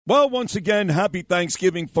Well, once again, happy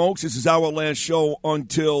Thanksgiving, folks. This is our last show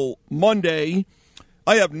until Monday.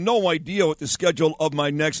 I have no idea what the schedule of my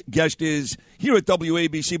next guest is here at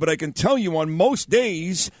WABC, but I can tell you on most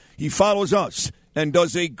days he follows us and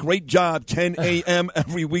does a great job 10 a.m.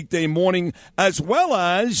 every weekday morning, as well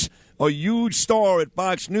as a huge star at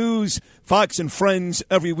Fox News, Fox and Friends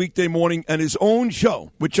every weekday morning, and his own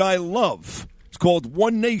show, which I love. It's called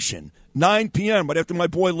One Nation, 9 p.m., right after my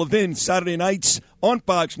boy Levin, Saturday nights on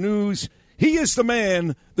Fox News. He is the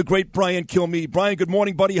man, the great Brian Kilmeade. Brian, good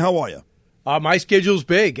morning, buddy. How are you? My schedule's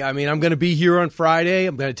big. I mean, I'm going to be here on Friday.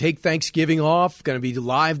 I'm going to take Thanksgiving off. Going to be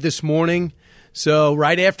live this morning. So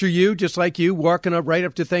right after you, just like you, working up right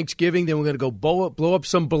up to Thanksgiving, then we're going to go blow up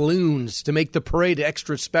some balloons to make the parade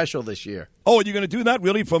extra special this year. Oh, are you going to do that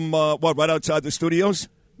really from, right outside the studios?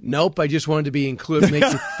 Nope, I just wanted to be included, make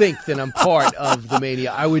you think that I'm part of the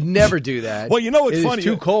mania. I would never do that. Well, you know what's funny? It's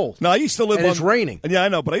too cold. No, I used to live and it's raining. Yeah, I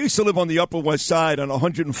know, but I used to live on the Upper West Side on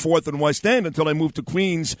 104th and West End until I moved to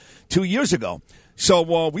Queens 2 years ago.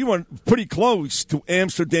 So we were pretty close to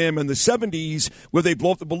Amsterdam in the 70s where they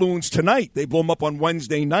blow up the balloons tonight. They blow them up on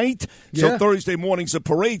Wednesday night. So Thursday morning's a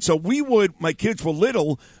parade. So we would, my kids were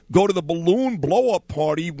little, go to the balloon blow-up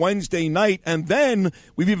party Wednesday night. And then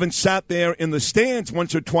we've even sat there in the stands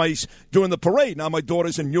once or twice during the parade. Now my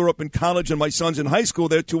daughter's in Europe in college and my son's in high school.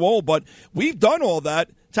 They're too old. But we've done all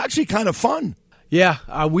that. It's actually kind of fun.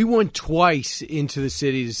 Yeah, we went twice into the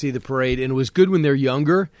city to see the parade. And it was good when they're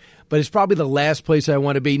younger. But it's probably the last place I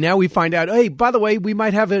want to be. Now we find out, hey, by the way, we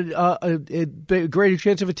might have a greater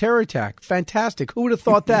chance of a terror attack. Fantastic. Who would have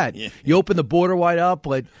thought that? Yeah. You open the border wide up,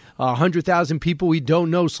 let 100,000 people we don't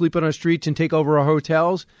know sleep on our streets and take over our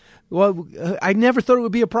hotels. Well, I never thought it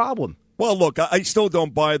would be a problem. Well, look, I still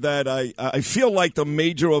don't buy that. I feel like the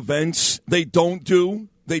major events, they don't do.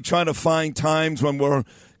 They try to find times when we're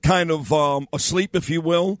kind of asleep, if you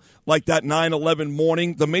will, like that 9/11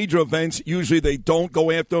 morning. The major events, usually they don't go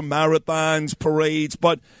after marathons, parades,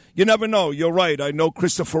 but you never know. You're right. I know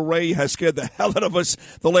Christopher Wray has scared the hell out of us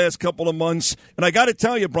the last couple of months. And I got to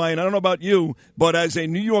tell you, Brian, I don't know about you, but as a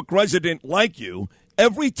New York resident like you,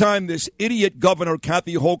 every time this idiot Governor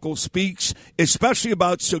Kathy Hochul speaks, especially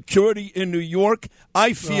about security in New York,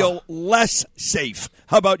 I feel less safe.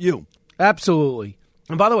 How about you? Absolutely.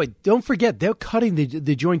 And by the way, don't forget, they're cutting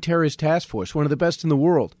the Joint Terrorist Task Force, one of the best in the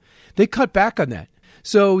world. They cut back on that.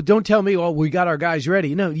 So don't tell me, we got our guys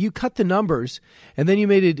ready. No, you cut the numbers, and then you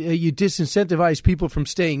made it. You disincentivized people from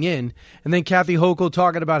staying in. And then Kathy Hochul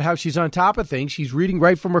talking about how she's on top of things. She's reading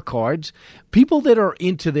right from her cards. People that are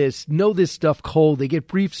into this know this stuff cold. They get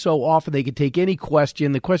briefed so often they can take any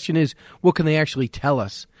question. The question is, what can they actually tell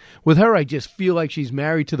us? With her, I just feel like she's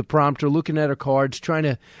married to the prompter, looking at her cards, trying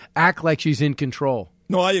to act like she's in control.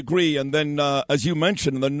 No, I agree. And then, as you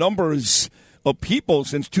mentioned, the numbers of people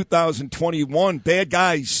since 2021, bad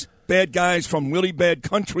guys from really bad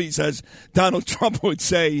countries, as Donald Trump would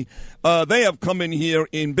say, they have come in here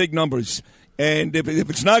in big numbers. And if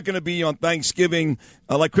it's not going to be on Thanksgiving,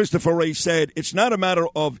 like Christopher Wray said, it's not a matter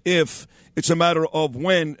of if, it's a matter of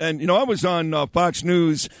when. And, I was on Fox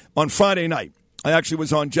News on Friday night. I actually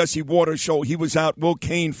was on Jesse Waters' show. He was out. Will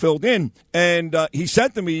Cain filled in. And he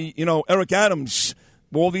said to me, Eric Adams,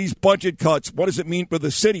 all these budget cuts, what does it mean for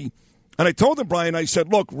the city? And I told him, Brian, I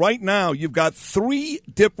said, look, right now you've got 3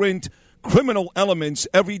 different criminal elements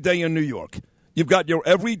every day in New York. You've got your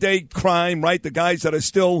everyday crime, right? The guys that are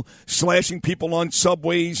still slashing people on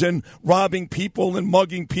subways and robbing people and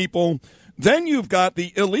mugging people. Then you've got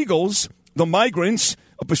the illegals, the migrants.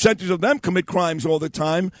 A percentage of them commit crimes all the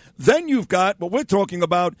time. Then you've got what we're talking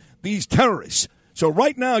about, these terrorists. So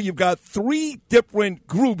right now you've got 3 different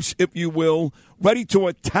groups, if you will, ready to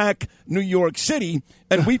attack New York City.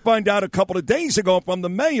 And we find out a couple of days ago from the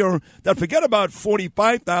mayor that forget about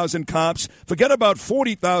 45,000 cops, forget about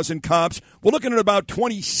 40,000 cops. We're looking at about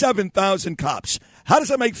 27,000 cops. How does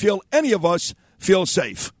that make any of us feel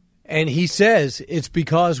safe? And he says it's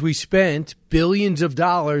because we spent billions of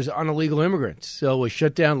dollars on illegal immigrants. So we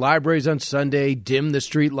shut down libraries on Sunday, dim the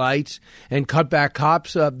street lights, and cut back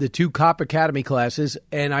cops, the 2 cop academy classes.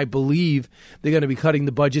 And I believe they're going to be cutting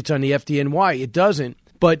the budgets on the FDNY. It doesn't.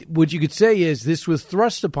 But what you could say is this was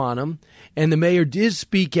thrust upon him, and the mayor did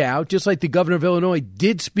speak out, just like the governor of Illinois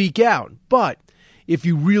did speak out. But if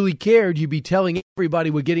you really cared, you'd be telling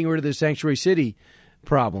everybody we're getting rid of the sanctuary city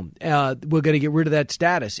problem. We're going to get rid of that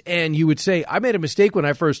status. And you would say, I made a mistake when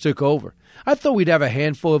I first took over. I thought we'd have a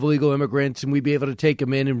handful of illegal immigrants and we'd be able to take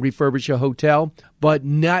them in and refurbish a hotel. But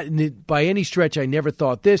not by any stretch, I never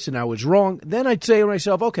thought this, and I was wrong. Then I'd say to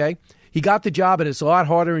myself, okay, he got the job and it's a lot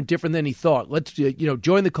harder and different than he thought. Let's,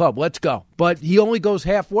 join the club. Let's go. But he only goes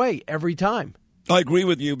halfway every time. I agree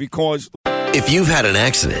with you because If you've had an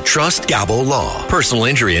accident, trust Gabo Law. Personal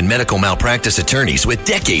injury and medical malpractice attorneys with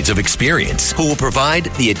decades of experience who will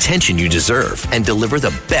provide the attention you deserve and deliver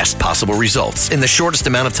the best possible results in the shortest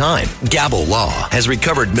amount of time. Gabo Law has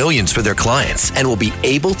recovered millions for their clients and will be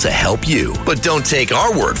able to help you. But don't take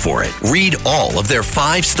our word for it. Read all of their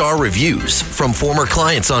 5-star reviews from former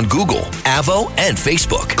clients on Google, Avo, and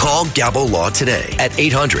Facebook. Call Gabo Law today at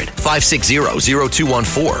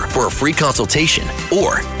 800-560-0214 for a free consultation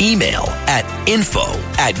or email at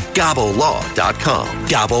info@gabolaw.com.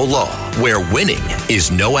 Gabo Law, where winning is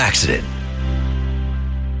no accident.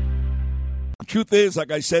 the truth is,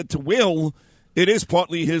 like I said to Will, it is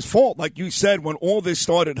partly his fault. Like you said, when all this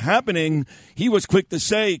started happening, he was quick to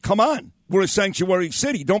say, come on, we're a sanctuary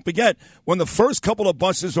city. Don't forget, when the first couple of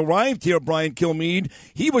buses arrived here, Brian Kilmeade,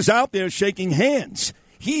 he was out there shaking hands.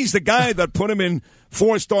 He's the guy that put him in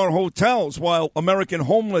 4-star hotels while American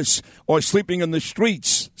homeless are sleeping in the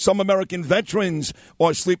streets. Some American veterans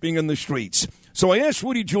are sleeping in the streets. So I asked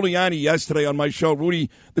Rudy Giuliani yesterday on my show,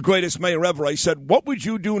 Rudy, the greatest mayor ever, I said, what would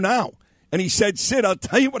you do now? And he said, Sid, I'll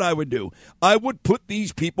tell you what I would do. I would put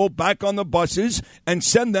these people back on the buses and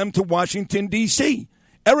send them to Washington, D.C.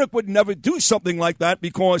 Eric would never do something like that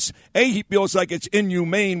because, A, he feels like it's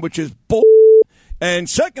inhumane, which is bull. And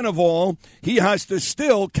second of all, he has to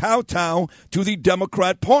still kowtow to the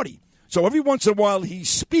Democrat Party. So every once in a while he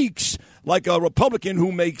speaks like a Republican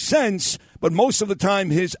who makes sense, but most of the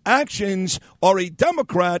time his actions are a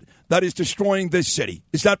Democrat that is destroying this city.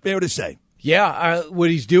 Is that fair to say? Yeah, what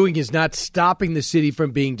he's doing is not stopping the city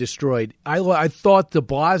from being destroyed. I thought de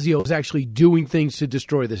Blasio was actually doing things to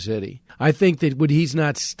destroy the city. I think that when he's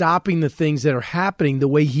not stopping the things that are happening the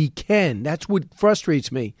way he can, that's what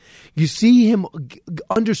frustrates me. You see him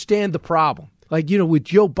understand the problem. Like, you know, with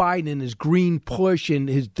Joe Biden and his green push and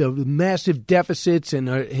the massive deficits and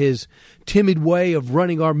his timid way of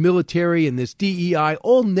running our military and this DEI,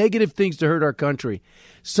 all negative things to hurt our country.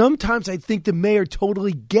 Sometimes I think the mayor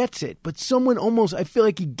totally gets it, but someone almost, I feel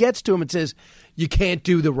like he gets to him and says, you can't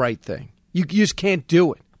do the right thing. You just can't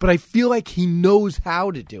do it. But I feel like he knows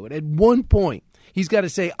how to do it. At one point, he's got to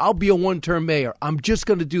say, I'll be a one-term mayor. I'm just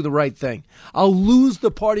going to do the right thing. I'll lose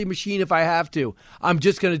the party machine if I have to. I'm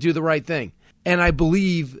just going to do the right thing. And I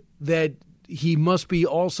believe that he must be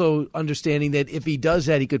also understanding that if he does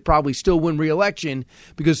that, he could probably still win re-election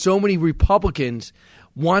because so many Republicans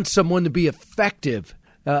want someone to be effective.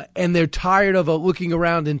 And they're tired of looking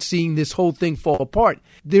around and seeing this whole thing fall apart.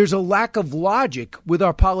 There's a lack of logic with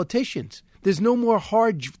our politicians. There's no more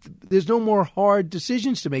hard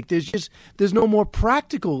decisions to make. There's no more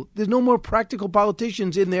practical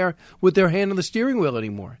politicians in there with their hand on the steering wheel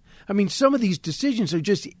anymore. I mean, some of these decisions are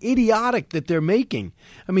just idiotic that they're making.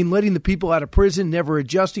 I mean, letting the people out of prison, never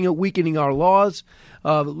adjusting it, weakening our laws,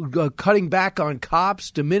 cutting back on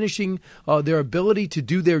cops, diminishing their ability to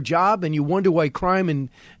do their job, and you wonder why crime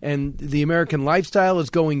and the American lifestyle is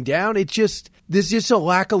going down. There's just a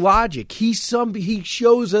lack of logic. He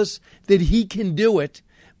shows us that he can do it,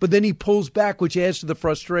 but then he pulls back, which adds to the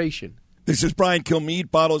frustration. This is Brian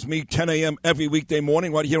Kilmeade, Bottles Me, 10 a.m. every weekday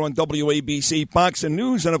morning right here on WABC, Fox and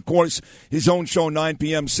News, and, of course, his own show, 9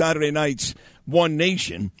 p.m. Saturday nights, One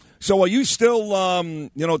Nation. So are you still,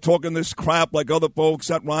 talking this crap like other folks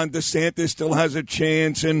that Ron DeSantis still has a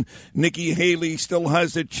chance and Nikki Haley still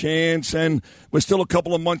has a chance and we're still a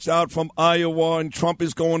couple of months out from Iowa and Trump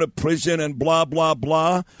is going to prison and blah, blah,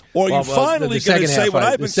 blah? Or are you finally going to say what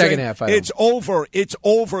I've been saying? It's over. It's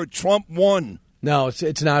over. Trump won. No,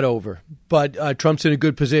 it's not over. But Trump's in a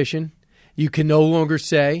good position. You can no longer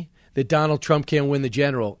say that Donald Trump can't win the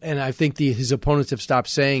general. And I think his opponents have stopped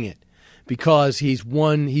saying it because he's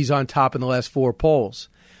on top in the last 4 polls.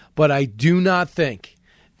 But I do not think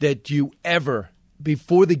that you ever,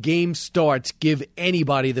 before the game starts, give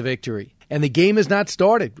anybody the victory. And the game has not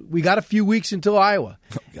started. We got a few weeks until Iowa.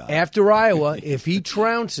 After Iowa, if he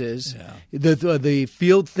trounces, the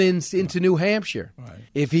field thins into New Hampshire. Right.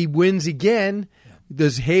 If he wins again,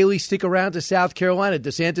 does Haley stick around to South Carolina?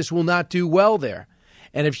 DeSantis will not do well there.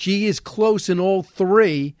 And if she is close in all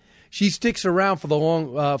 3, she sticks around for the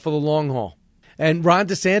long haul. And Ron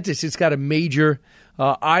DeSantis has got a major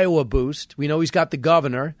Iowa boost. We know he's got the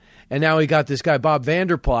governor, and now he got this guy Bob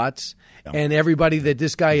Vanderplatz. Yeah. And everybody that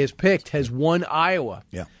this guy has picked has won Iowa.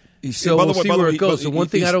 Yeah. So we'll see where it goes. The one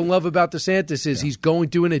thing I don't love about DeSantis is he's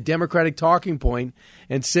doing a Democratic talking point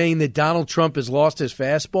and saying that Donald Trump has lost his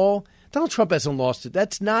fastball. Donald Trump hasn't lost it.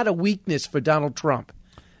 That's not a weakness for Donald Trump.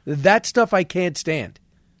 That stuff I can't stand.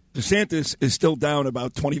 DeSantis is still down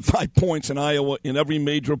about 25 points in Iowa in every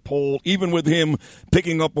major poll, even with him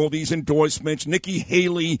picking up all these endorsements. Nikki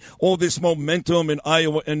Haley, all this momentum in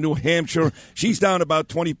Iowa and New Hampshire. She's down about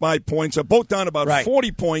 25 points. They're both down about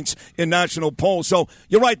 40 points in national polls. So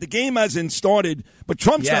you're right, the game hasn't started, but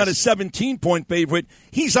Trump's not a 17-point favorite.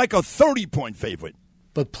 He's like a 30-point favorite.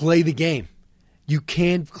 But play the game. You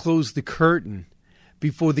can't close the curtain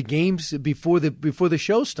before the games, before the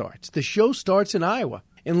show starts. The show starts in Iowa.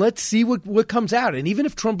 And let's see what comes out. And even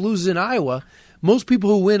if Trump loses in Iowa, most people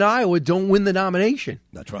who win Iowa don't win the nomination.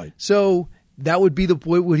 That's right. So that would be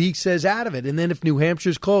what he says out of it. And then if New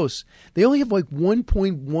Hampshire's close, they only have like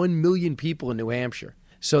 1.1 million people in New Hampshire.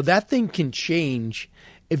 So that thing can change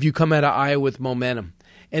if you come out of Iowa with momentum.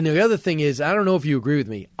 And the other thing is, I don't know if you agree with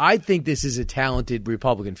me, I think this is a talented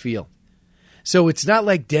Republican field. So it's not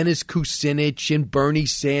like Dennis Kucinich and Bernie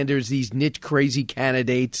Sanders, these niche crazy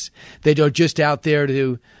candidates that are just out there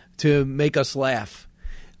to make us laugh.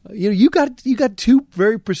 You got two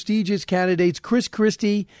very prestigious candidates. Chris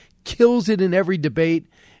Christie kills it in every debate.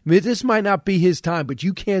 I mean, this might not be his time, but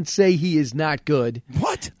you can't say he is not good.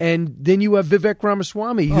 What? And then you have Vivek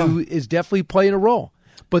Ramaswamy, who is definitely playing a role.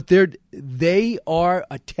 But they are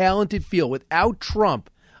a talented field. Without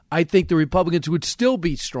Trump, I think the Republicans would still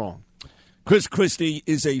be strong. Chris Christie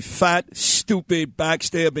is a fat, stupid,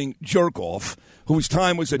 backstabbing jerk-off whose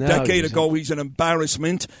time was a decade ago. He's an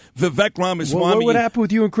embarrassment. Vivek Ramaswamy. What happened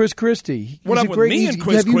with you and Chris Christie? What happened with me and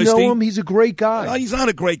Chris Christie? Have you know him? He's a great guy. He's not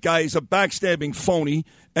a great guy. He's a backstabbing phony.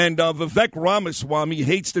 And Vivek Ramaswamy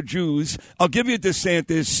hates the Jews. I'll give you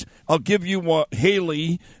DeSantis. I'll give you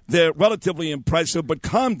Haley. They're relatively impressive, but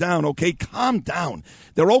calm down, okay? Calm down.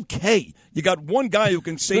 They're okay. You got one guy who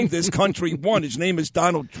can save this country. His name is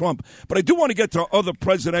Donald Trump. But I do want to get to other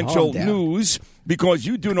presidential news because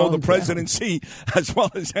you do know the presidency as well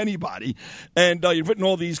as anybody. And you've written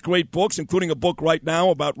all these great books, including a book right now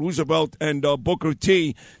about Roosevelt and Booker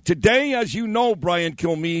T. Today, as you know, Brian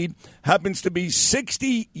Kilmeade, happens to be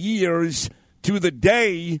 60 years to the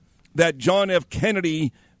day that John F.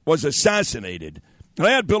 Kennedy was assassinated. And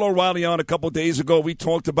I had Bill O'Reilly on a couple of days ago. We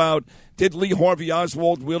talked about, did Lee Harvey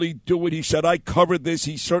Oswald really do it? He said, I covered this.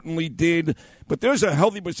 He certainly did. But there's a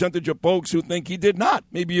healthy percentage of folks who think he did not.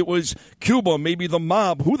 Maybe it was Cuba, maybe the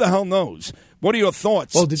mob. Who the hell knows? What are your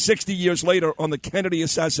thoughts 60 years later on the Kennedy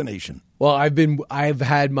assassination? Well, I've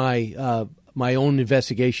had my my own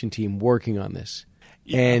investigation team working on this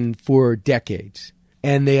and for decades.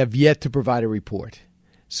 And they have yet to provide a report.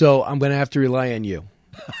 So I'm going to have to rely on you.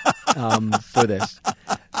 For this.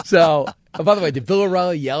 So, by the way, did Bill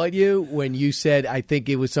O'Reilly yell at you when you said, I think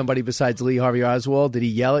it was somebody besides Lee Harvey Oswald? Did he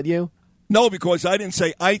yell at you? No, because I didn't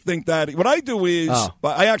say I think that. What I do is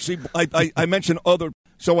I mention other,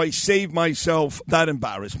 so I save myself that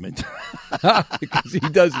embarrassment. Because he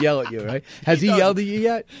does yell at you, right? Has he yelled at you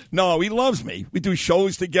yet? No, he loves me. We do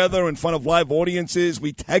shows together in front of live audiences.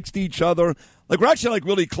 We text each other. Like, we're actually,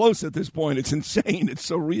 really close at this point. It's insane. It's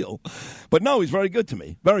so real. But, no, he's very good to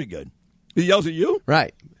me. Very good. He yells at you?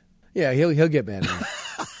 Right. Yeah, he'll get mad at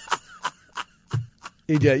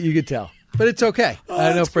me. You could tell. But it's okay.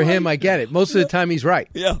 I know for him, I get it. Most of the time, he's right.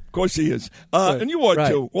 Yeah, of course he is. And you are,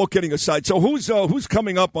 too, all kidding aside. So who's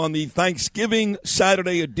coming up on the Thanksgiving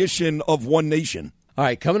Saturday edition of One Nation? All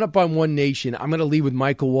right, coming up on One Nation, I'm going to lead with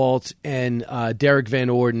Michael Waltz and Derek Van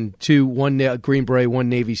Orden, one Green Beret, one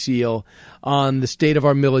Navy SEAL, on the state of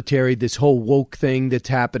our military, this whole woke thing that's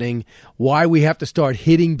happening, why we have to start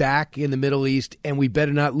hitting back in the Middle East, and we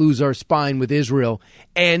better not lose our spine with Israel.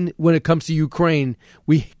 And when it comes to Ukraine,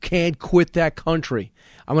 we can't quit that country.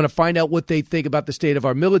 I'm going to find out what they think about the state of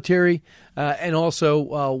our military and also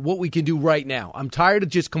what we can do right now. I'm tired of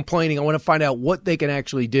just complaining. I want to find out what they can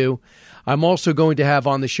actually do. I'm also going to have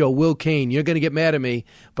on the show Will Kane. You're going to get mad at me,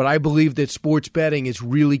 but I believe that sports betting is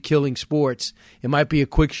really killing sports. It might be a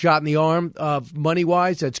quick shot in the arm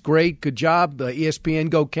money-wise. That's great. Good job.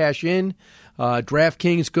 ESPN, go cash in.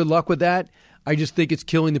 DraftKings, good luck with that. I just think it's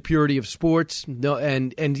killing the purity of sports. No,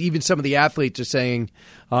 and even some of the athletes are saying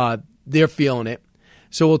they're feeling it.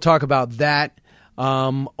 So we'll talk about that.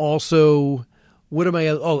 Also, what am I?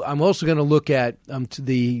 Oh, I'm also going to look at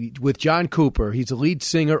with John Cooper. He's the lead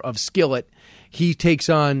singer of Skillet. He takes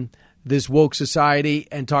on this woke society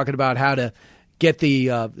and talking about how to get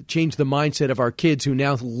change the mindset of our kids who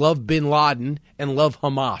now love Bin Laden and love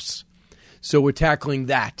Hamas. So we're tackling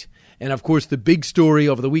that. And, of course, the big story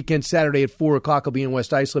over the weekend, Saturday at 4 o'clock, I'll be in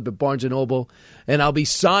West Islip at Barnes & Noble, and I'll be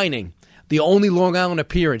signing the only Long Island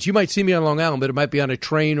appearance. You might see me on Long Island, but it might be on a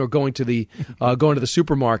train or going to the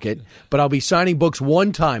supermarket. But I'll be signing books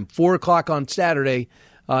one time, 4 o'clock on Saturday,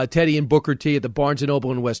 Teddy and Booker T at the Barnes &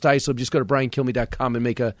 Noble in West Islip. Just go to BrianKilmeade.com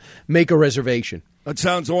and make a reservation. That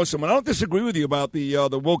sounds awesome. And I don't disagree with you about the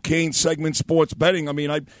Will Kane segment, sports betting. I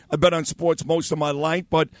mean, I bet on sports most of my life,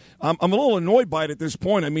 but I'm a little annoyed by it at this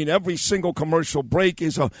point. I mean, every single commercial break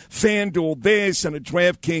is a FanDuel this and a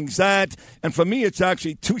DraftKings that. And for me, it's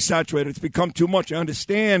actually too saturated. It's become too much. I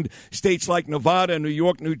understand states like Nevada, New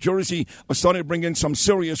York, New Jersey are starting to bring in some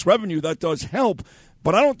serious revenue. That does help.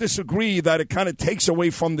 But I don't disagree that it kind of takes away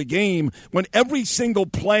from the game when every single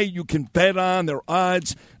play you can bet on, their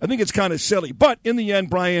odds. I think it's kind of silly. But in the end,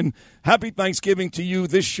 Brian, happy Thanksgiving to you.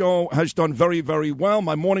 This show has done very, very well,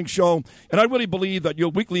 my morning show. And I really believe that your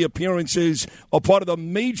weekly appearances are part of the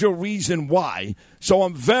major reason why. So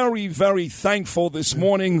I'm very, very thankful this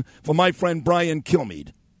morning for my friend Brian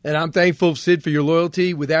Kilmeade. And I'm thankful, Sid, for your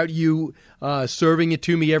loyalty. Without you serving it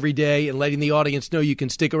to me every day and letting the audience know you can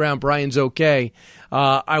stick around, Brian's okay,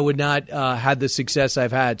 I would not have the success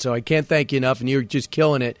I've had. So I can't thank you enough, and you're just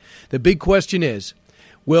killing it. The big question is,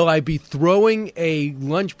 will I be throwing a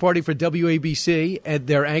lunch party for WABC and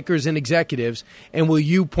their anchors and executives, and will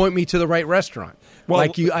you point me to the right restaurant? Well,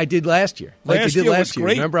 I did last year. Last year was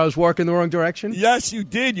great. Remember, I was walking the wrong direction? Yes, you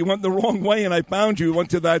did. You went the wrong way, and I found you. We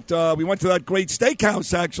went to that great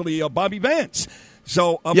steakhouse, actually, Bobby Vance.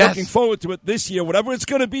 So I'm looking forward to it this year. Whatever it's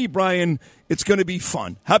going to be, Brian, it's going to be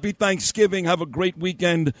fun. Happy Thanksgiving. Have a great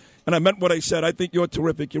weekend. And I meant what I said. I think you're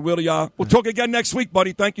terrific. You really are. We'll talk again next week,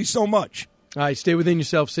 buddy. Thank you so much. All right, stay within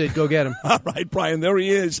yourself, Sid. Go get him. All right, Brian, there he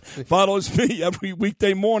is. Follows me every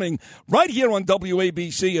weekday morning right here on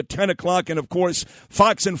WABC at 10 o'clock. And, of course,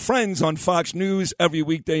 Fox and Friends on Fox News every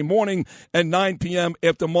weekday morning at 9 p.m.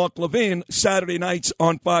 after Mark Levin, Saturday nights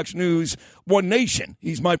on Fox News One Nation.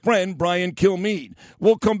 He's my friend, Brian Kilmeade.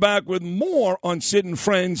 We'll come back with more on Sid and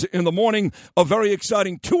Friends in the morning. A very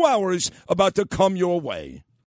exciting 2 hours about to come your way.